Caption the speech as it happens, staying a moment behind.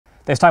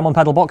This time on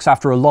PedalBox,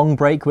 after a long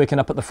break working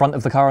up at the front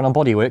of the car and on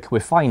bodywork,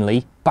 we're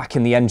finally back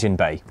in the engine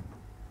bay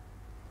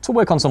to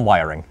work on some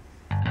wiring.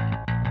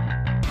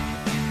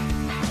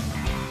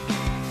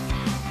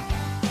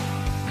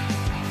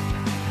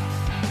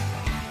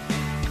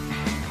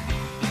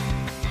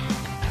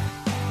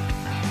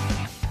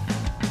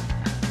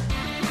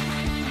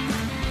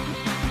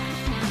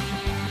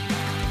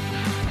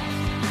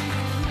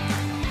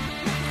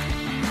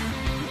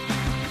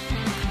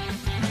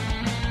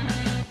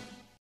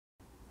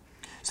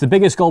 So the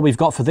biggest goal we've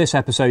got for this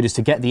episode is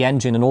to get the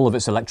engine and all of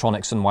its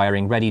electronics and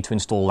wiring ready to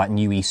install that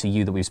new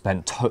ECU that we've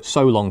spent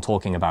so long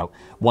talking about.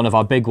 One of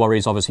our big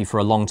worries obviously for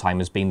a long time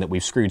has been that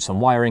we've screwed some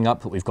wiring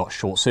up, that we've got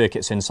short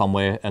circuits in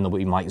somewhere, and that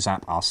we might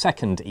zap our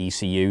second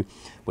ECU,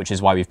 which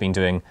is why we've been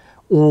doing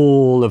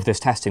all of this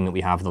testing that we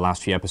have for the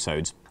last few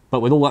episodes. But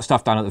with all that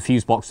stuff down at the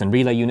fuse box and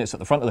relay units at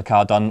the front of the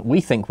car done,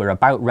 we think we're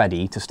about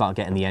ready to start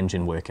getting the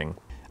engine working.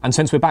 And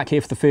since we're back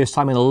here for the first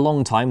time in a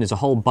long time, there's a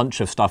whole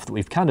bunch of stuff that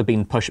we've kind of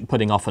been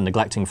putting off and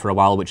neglecting for a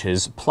while, which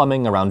is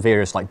plumbing around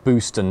various like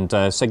boost and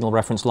signal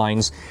reference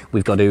lines.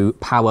 We've got to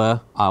power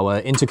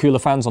our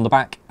intercooler fans on the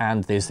back,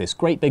 and there's this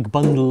great big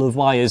bundle of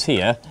wires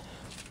here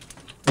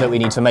that we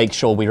need to make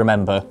sure we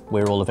remember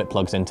where all of it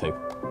plugs into.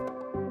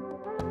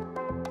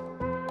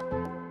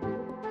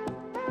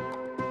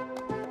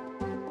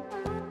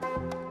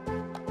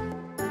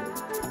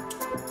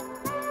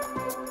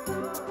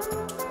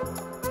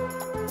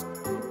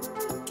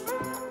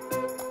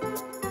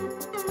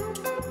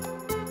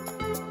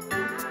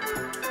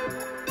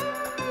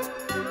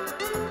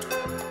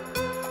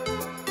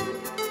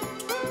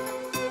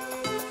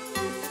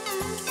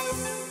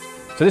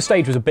 So this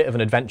stage was a bit of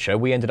an adventure.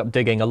 We ended up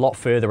digging a lot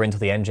further into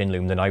the engine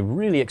loom than I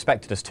really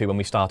expected us to when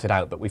we started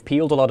out, but we've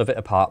peeled a lot of it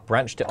apart,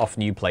 branched it off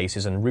new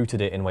places and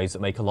routed it in ways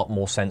that make a lot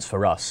more sense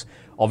for us.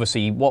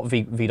 Obviously, what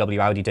VW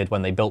Audi did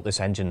when they built this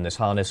engine and this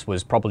harness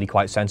was probably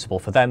quite sensible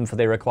for them, for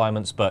their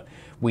requirements, but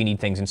we need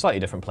things in slightly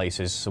different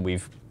places, so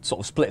we've sort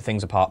of split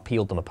things apart,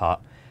 peeled them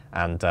apart,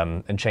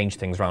 and changed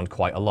things around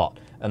quite a lot.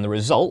 And the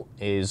result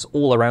is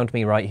all around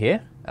me right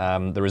here.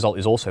 The result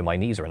is also my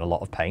knees are in a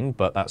lot of pain,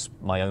 but that's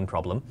my own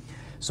problem.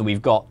 So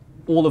we've got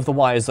all of the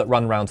wires that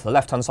run round to the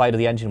left-hand side of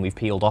the engine, we've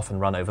peeled off and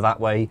run over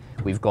that way.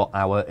 We've got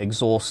our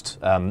exhaust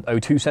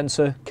O2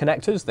 sensor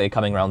connectors. They're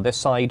coming around this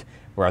side,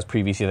 whereas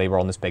previously they were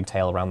on this big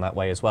tail around that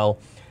way as well.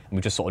 And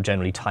we've just sort of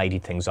generally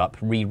tidied things up,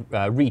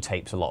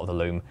 retaped a lot of the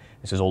loom.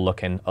 This is all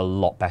looking a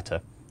lot better.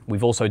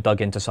 We've also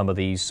dug into some of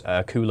these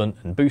coolant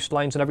and boost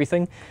lines and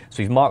everything.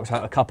 So we've marked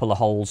out a couple of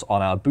holes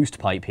on our boost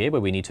pipe here where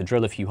we need to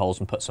drill a few holes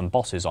and put some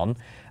bosses on.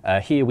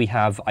 Here we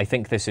have, I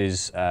think this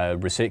is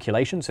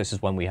recirculation. So this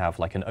is when we have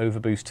like an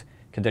overboost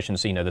condition.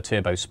 So, you know, the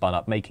turbo spun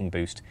up making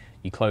boost.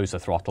 You close the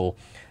throttle.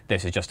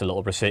 This is just a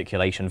little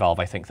recirculation valve,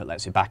 I think, that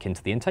lets it back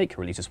into the intake,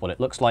 or at least it's what it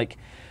looks like.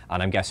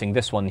 And I'm guessing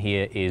this one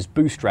here is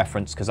boost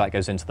reference because that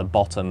goes into the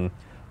bottom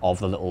of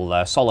the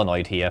little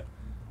solenoid here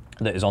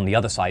that is on the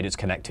other side. It's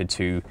connected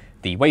to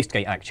the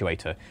wastegate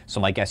actuator.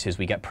 So my guess is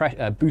we get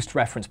boost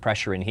reference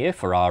pressure in here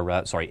for our,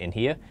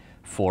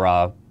 for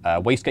our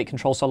wastegate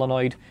control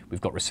solenoid.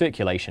 We've got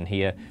recirculation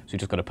here. So we've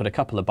just got to put a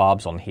couple of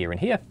barbs on here and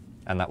here,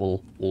 and that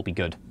will all be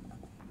good.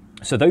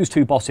 So those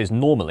two bosses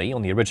normally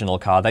on the original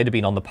car, they'd have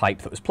been on the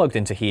pipe that was plugged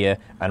into here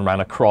and ran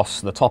across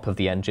the top of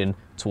the engine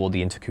toward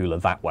the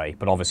intercooler that way.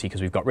 But obviously,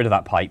 because we've got rid of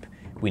that pipe,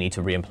 we need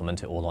to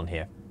re-implement it all on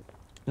here.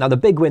 Now, the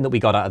big win that we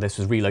got out of this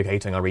was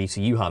relocating our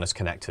ECU harness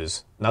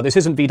connectors. Now, this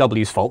isn't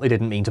VW's fault. They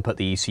didn't mean to put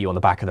the ECU on the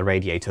back of the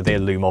radiator. Their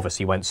loom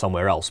obviously went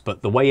somewhere else.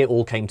 But the way it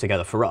all came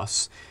together for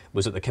us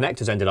was that the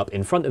connectors ended up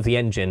in front of the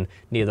engine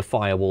near the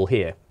firewall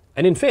here.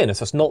 And in fairness,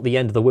 that's not the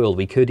end of the world.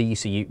 We could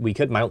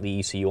mount the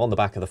ECU on the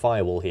back of the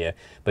firewall here,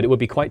 but it would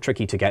be quite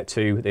tricky to get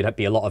to. There'd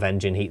be a lot of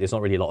engine heat. There's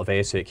not really a lot of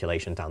air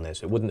circulation down there,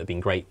 so it wouldn't have been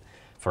great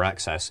for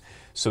access.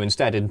 So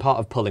instead, in part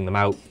of pulling them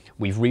out,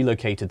 we've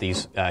relocated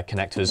these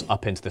connectors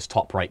up into this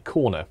top right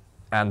corner.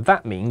 And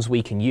that means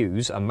we can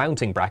use a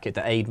mounting bracket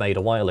that Aid made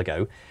a while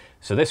ago.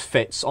 So this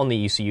fits on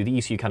the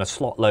ECU kind of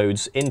slot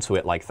loads into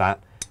it like that,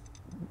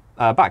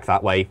 back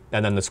that way,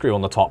 and then the screw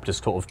on the top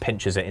just sort of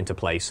pinches it into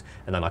place,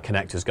 and then our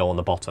connectors go on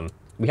the bottom.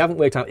 We haven't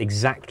worked out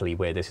exactly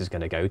where this is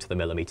going to go to the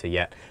millimeter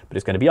yet, but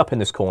it's going to be up in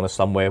this corner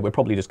somewhere. We're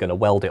probably just going to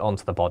weld it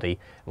onto the body, and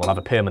we'll have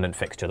a permanent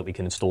fixture that we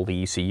can install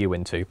the ECU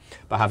into.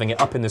 But having it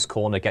up in this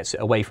corner gets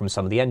it away from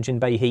some of the engine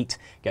bay heat,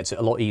 gets it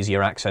a lot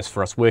easier access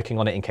for us working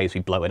on it in case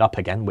we blow it up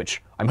again,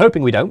 which I'm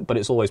hoping we don't, but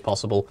it's always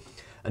possible,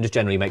 and just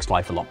generally makes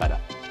life a lot better.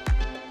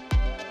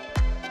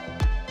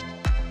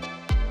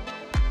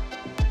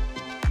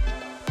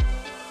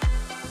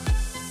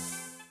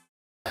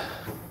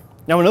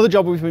 Now, another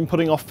job we've been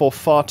putting off for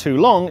far too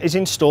long is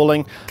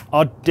installing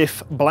our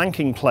diff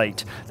blanking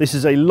plate. This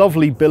is a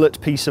lovely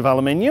billet piece of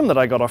aluminium that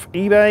I got off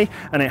eBay,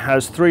 and it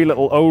has 3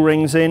 little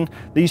O-rings in.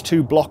 These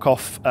two block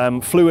off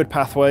fluid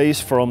pathways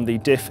from the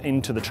diff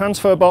into the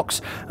transfer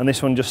box, and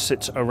this one just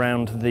sits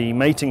around the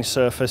mating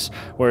surface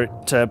where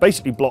it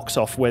basically blocks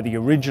off where the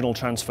original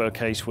transfer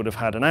case would have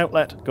had an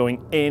outlet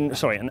going in,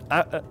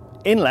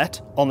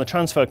 inlet on the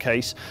transfer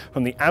case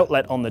from the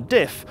outlet on the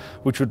diff,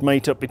 which would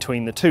mate up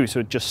between the two. So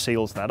it just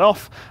seals that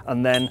off.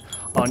 And then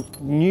our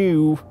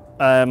new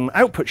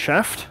output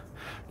shaft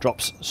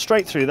drops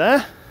straight through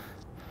there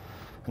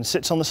and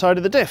sits on the side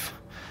of the diff.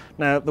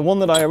 Now, the one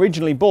that I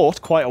originally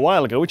bought quite a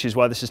while ago, which is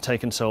why this has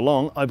taken so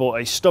long, I bought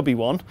a stubby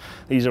one.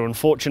 These are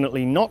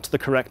unfortunately not the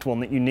correct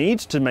one that you need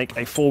to make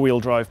a four-wheel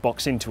drive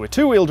box into a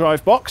two-wheel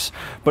drive box,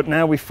 but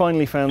now we've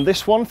finally found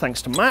this one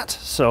thanks to Matt.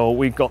 So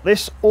we've got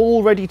this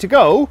all ready to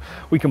go.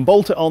 We can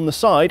bolt it on the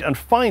side and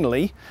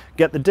finally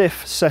get the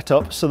diff set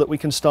up so that we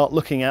can start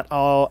looking at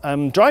our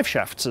drive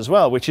shafts as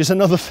well, which is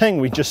another thing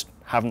we just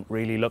haven't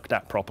really looked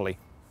at properly.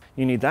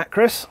 You need that,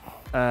 Chris.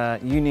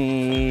 You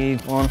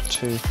need 1,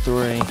 2,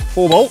 3,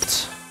 4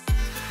 bolts.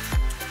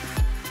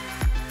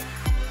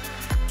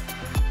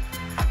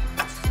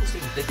 Doesn't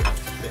seem big enough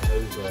to fit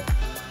over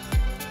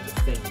the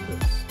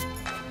fingers.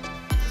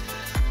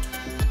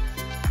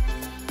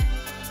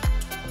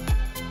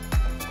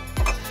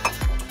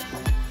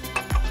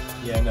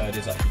 Yeah, no, it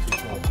is actually too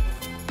short.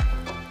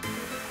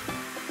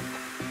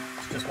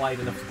 It's just wide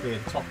enough to clear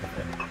the top of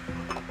it.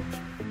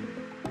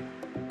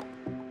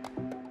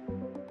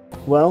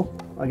 Well,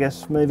 I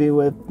guess maybe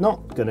we're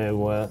not going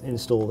to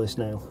install this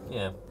now.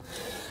 Yeah.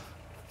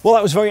 Well,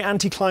 that was very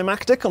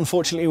anticlimactic.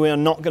 Unfortunately, we are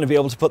not going to be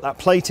able to put that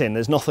plate in.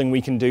 There's nothing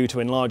we can do to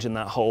enlarge in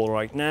that hole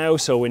right now,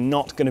 so we're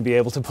not going to be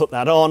able to put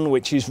that on,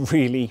 which is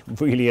really,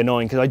 really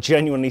annoying because I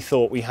genuinely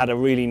thought we had a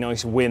really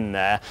nice win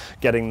there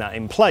getting that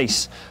in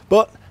place.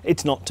 But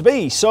it's not to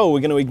be, so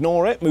we're going to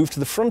ignore it, move to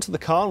the front of the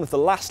car, and with the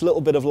last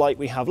little bit of light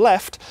we have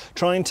left,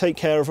 try and take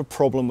care of a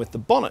problem with the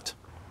bonnet.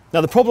 Now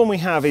the problem we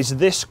have is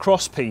this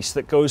cross piece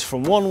that goes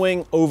from one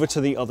wing over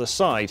to the other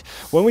side.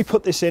 When we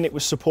put this in, it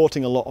was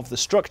supporting a lot of the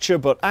structure,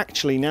 but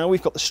actually now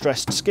we've got the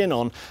stressed skin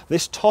on,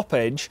 this top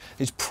edge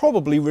is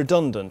probably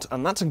redundant,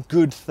 and that's a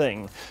good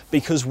thing,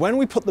 because when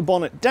we put the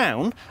bonnet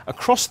down,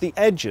 across the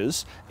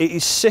edges, it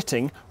is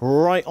sitting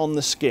right on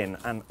the skin,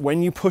 and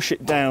when you push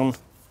it down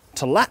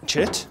to latch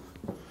it,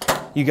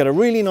 you get a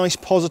really nice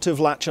positive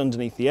latch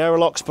underneath the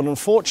aerolocks, but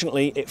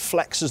unfortunately it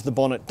flexes the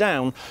bonnet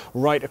down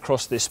right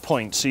across this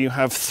point. So you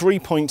have 3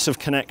 points of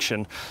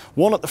connection,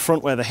 one at the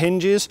front where the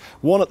hinge is,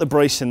 one at the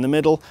brace in the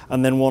middle,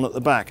 and then one at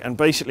the back. And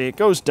basically it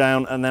goes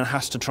down and then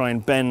has to try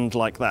and bend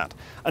like that.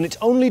 And it's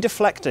only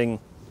deflecting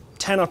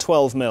 10 or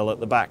 12 mil at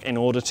the back in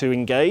order to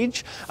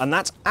engage, and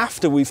that's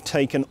after we've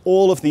taken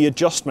all of the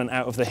adjustment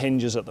out of the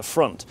hinges at the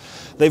front.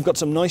 They've got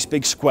some nice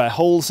big square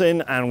holes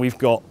in, and we've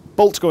got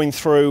bolts going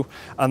through,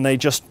 and they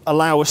just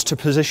allow us to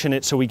position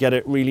it so we get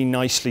it really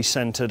nicely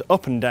centered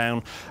up and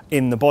down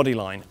in the body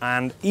line.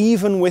 And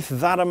even with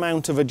that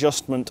amount of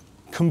adjustment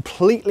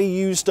completely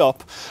used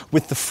up,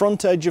 with the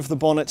front edge of the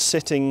bonnet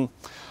sitting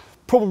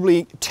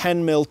probably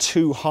 10 mil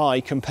too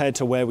high compared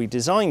to where we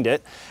designed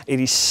it, it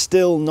is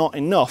still not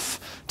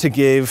enough to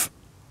give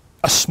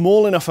a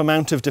small enough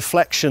amount of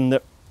deflection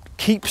that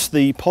keeps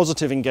the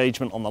positive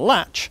engagement on the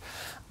latch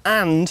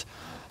and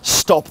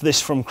stop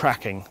this from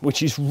cracking,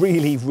 which is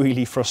really,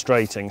 really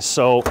frustrating.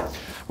 So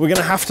we're going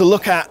to have to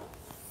look at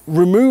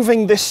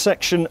removing this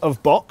section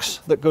of box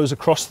that goes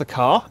across the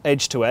car,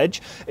 edge to edge.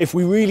 If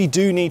we really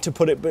do need to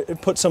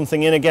put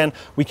something in again,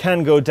 we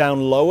can go down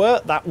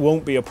lower. That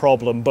won't be a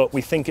problem, but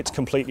we think it's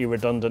completely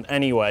redundant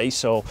anyway.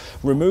 So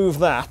remove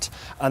that,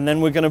 and then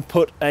we're going to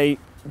put a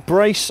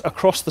brace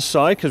across the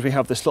side because we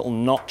have this little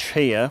notch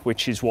here,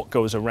 which is what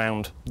goes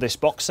around this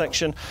box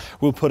section.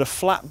 We'll put a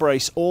flat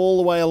brace all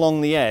the way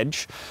along the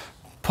edge,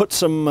 put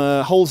some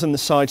holes in the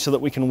side so that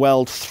we can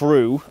weld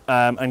through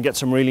and get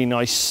some really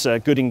nice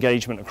good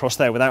engagement across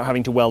there without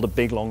having to weld a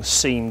big long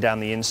seam down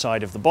the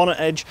inside of the bonnet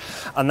edge,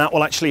 and that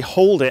will actually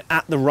hold it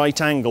at the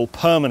right angle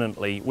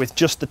permanently with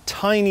just the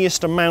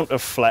tiniest amount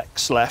of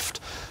flex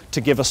left to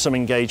give us some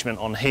engagement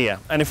on here.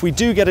 And if we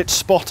do get it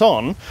spot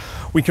on,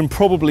 we can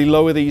probably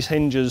lower these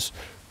hinges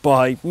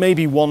by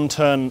maybe 1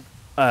 turn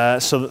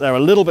so that they're a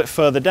little bit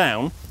further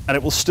down, and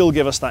it will still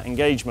give us that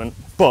engagement,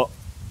 but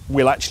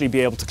we'll actually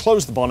be able to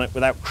close the bonnet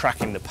without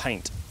cracking the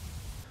paint.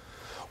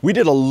 We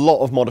did a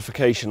lot of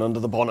modification under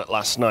the bonnet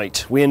last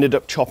night. We ended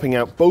up chopping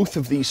out both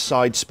of these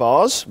side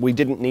spars. We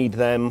didn't need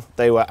them.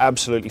 They were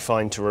absolutely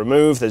fine to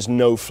remove. There's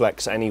no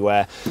flex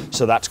anywhere,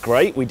 so that's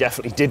great. We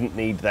definitely didn't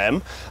need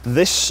them.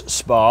 This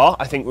spar,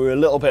 I think we were a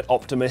little bit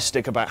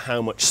optimistic about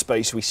how much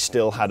space we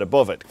still had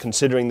above it.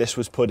 Considering this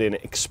was put in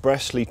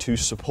expressly to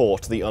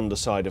support the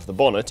underside of the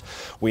bonnet,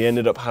 we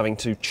ended up having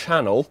to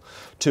channel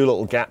 2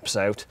 little gaps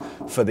out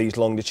for these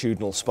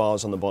longitudinal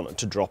spars on the bonnet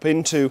to drop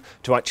into,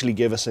 to actually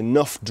give us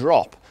enough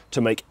drop to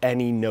make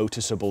any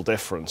noticeable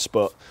difference.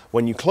 But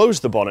when you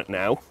close the bonnet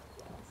now,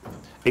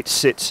 it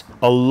sits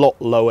a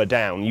lot lower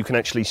down. You can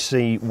actually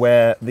see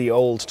where the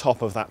old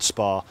top of that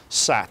spar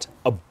sat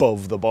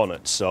above the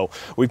bonnet. So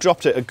we've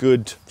dropped it a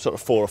good sort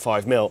of 4 or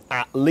 5 mil,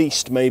 at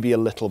least, maybe a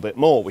little bit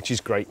more, which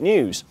is great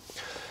news.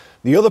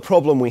 The other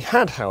problem we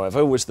had,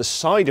 however, was the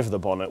side of the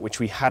bonnet, which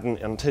we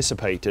hadn't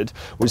anticipated,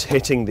 was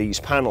hitting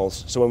these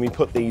panels. So when we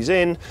put these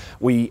in,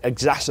 we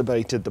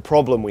exacerbated the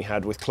problem we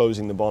had with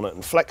closing the bonnet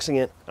and flexing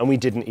it, and we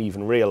didn't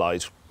even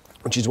realise.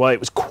 which is why it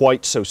was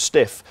quite so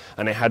stiff,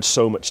 and it had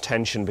so much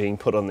tension being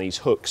put on these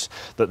hooks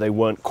that they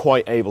weren't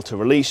quite able to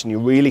release, and you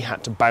really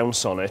had to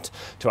bounce on it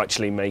to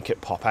actually make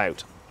it pop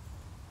out.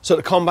 So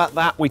to combat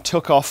that, we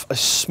took off a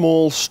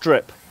small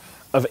strip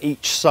of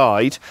each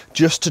side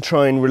just to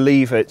try and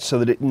relieve it so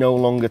that it no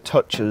longer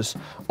touches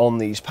on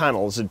these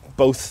panels. And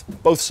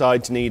both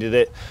sides needed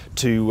it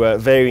to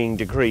varying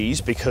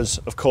degrees, because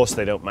of course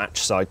they don't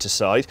match side to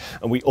side.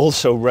 And we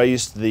also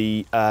raised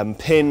the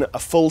pin a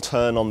full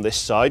turn on this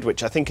side,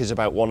 which I think is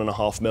about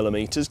 1.5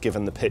 millimeters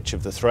given the pitch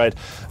of the thread,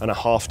 and a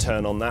half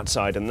turn on that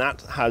side, and that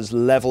has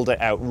leveled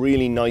it out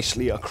really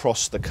nicely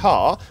across the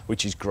car,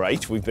 which is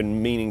great. We've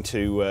been meaning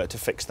to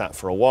fix that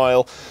for a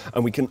while.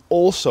 And we can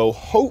also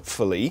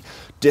hopefully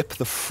dip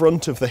the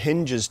front of the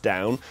hinges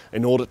down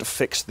in order to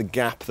fix the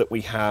gap that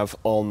we have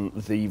on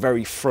the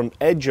very front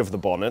edge of the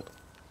bonnet,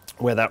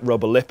 where that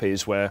rubber lip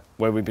is, where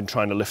we've been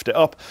trying to lift it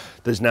up.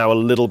 There's now a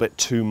little bit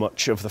too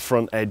much of the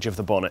front edge of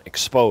the bonnet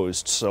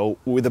exposed. So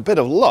with a bit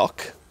of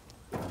luck,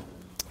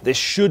 this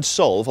should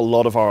solve a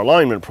lot of our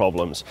alignment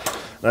problems.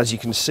 And as you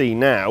can see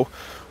now,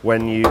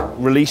 when you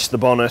release the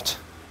bonnet,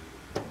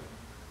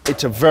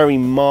 it's a very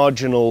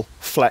marginal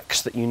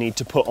flex that you need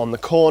to put on the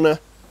corner,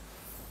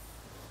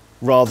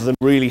 rather than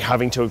really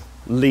having to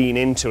lean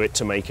into it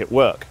to make it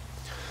work.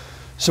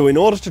 So in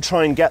order to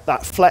try and get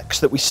that flex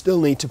that we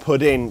still need to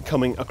put in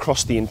coming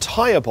across the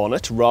entire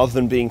bonnet, rather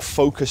than being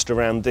focused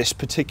around this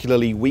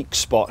particularly weak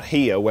spot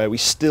here where we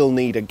still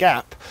need a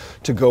gap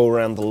to go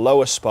around the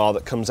lower spar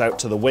that comes out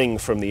to the wing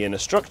from the inner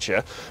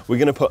structure, we're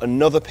going to put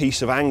another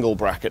piece of angle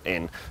bracket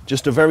in,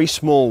 just a very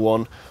small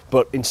one,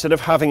 but instead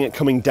of having it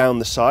coming down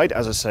the side,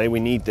 as I say, we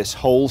need this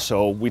hole,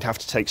 so we'd have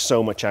to take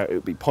so much out it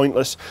would be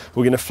pointless.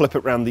 We're going to flip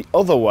it around the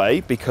other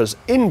way, because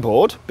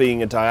inboard,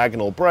 being a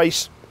diagonal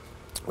brace,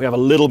 we have a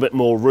little bit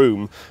more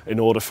room in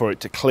order for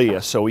it to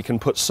clear, so we can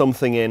put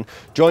something in,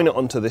 join it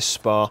onto this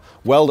spar,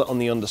 weld it on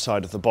the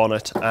underside of the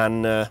bonnet,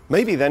 and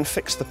maybe then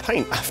fix the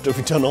paint after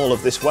we've done all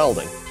of this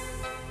welding.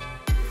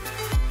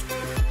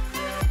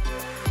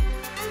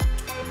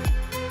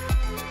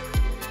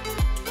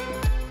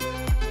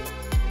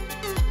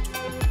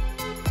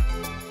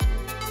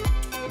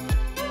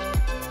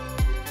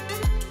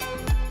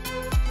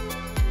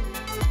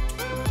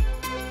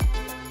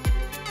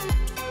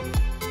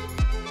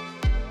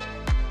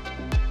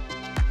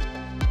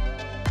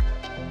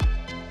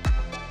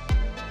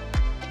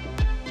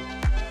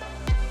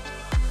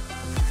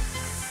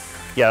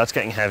 Yeah, that's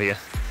getting heavier.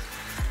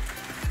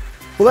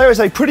 Well, there is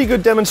a pretty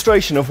good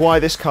demonstration of why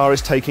this car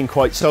is taking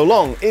quite so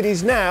long. It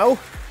is now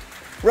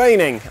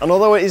raining, and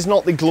although it is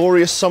not the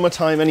glorious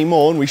summertime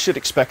anymore, and we should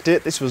expect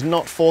it, this was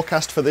not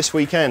forecast for this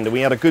weekend, and we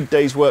had a good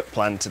day's work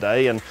planned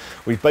today, and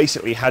we've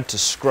basically had to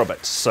scrub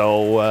it.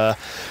 So,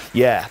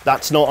 yeah,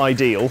 that's not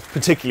ideal,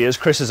 particularly as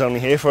Chris is only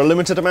here for a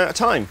limited amount of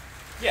time.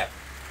 Yeah,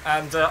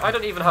 and I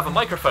don't even have a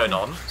microphone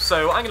on,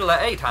 so I'm going to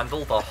let Aid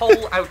handle the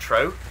whole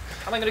outro,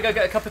 and I'm going to go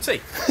get a cup of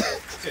tea.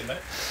 See you in a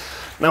minute.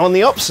 Now, on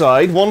the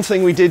upside, one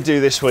thing we did do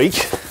this week,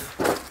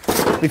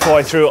 before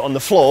I threw it on the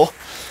floor,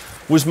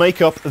 was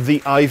make up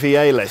the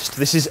IVA list.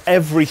 This is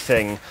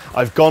everything.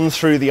 I've gone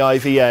through the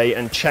IVA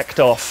and checked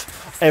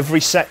off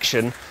every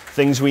section,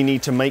 things we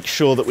need to make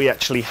sure that we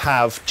actually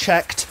have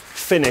checked,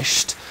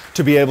 finished,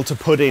 to be able to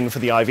put in for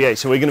the IVA.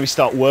 So we're going to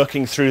start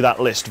working through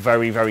that list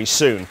very, very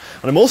soon.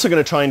 And I'm also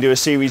going to try and do a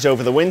series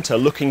over the winter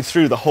looking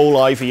through the whole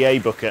IVA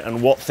bucket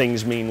and what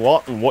things mean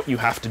what and what you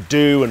have to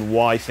do and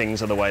why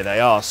things are the way they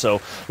are.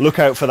 So look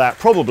out for that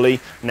probably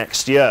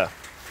next year.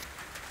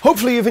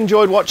 Hopefully you've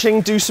enjoyed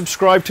watching. Do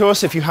subscribe to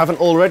us if you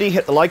haven't already.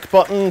 Hit the like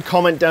button,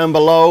 comment down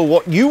below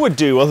what you would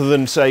do other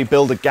than, say,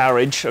 build a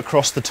garage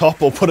across the top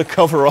or put a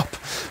cover up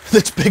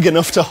that's big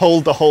enough to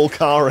hold the whole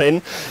car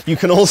in. You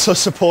can also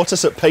support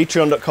us at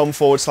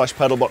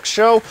patreon.com/PedalBox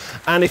show,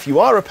 and if you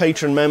are a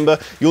patron member,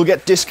 you'll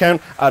get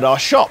discount at our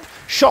shop,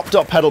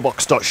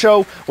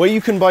 shop.pedalbox.show, where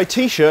you can buy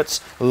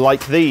t-shirts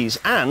like these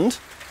and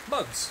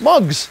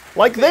mugs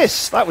like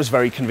this. That was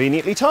very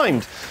conveniently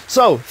timed.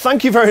 So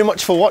thank you very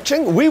much for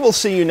watching. We will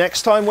see you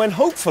next time when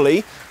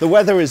hopefully the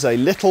weather is a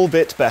little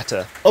bit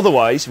better.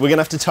 Otherwise, we're gonna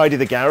have to tidy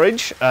the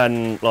garage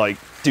and like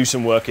do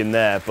some work in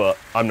there, but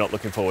I'm not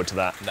looking forward to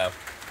that. No.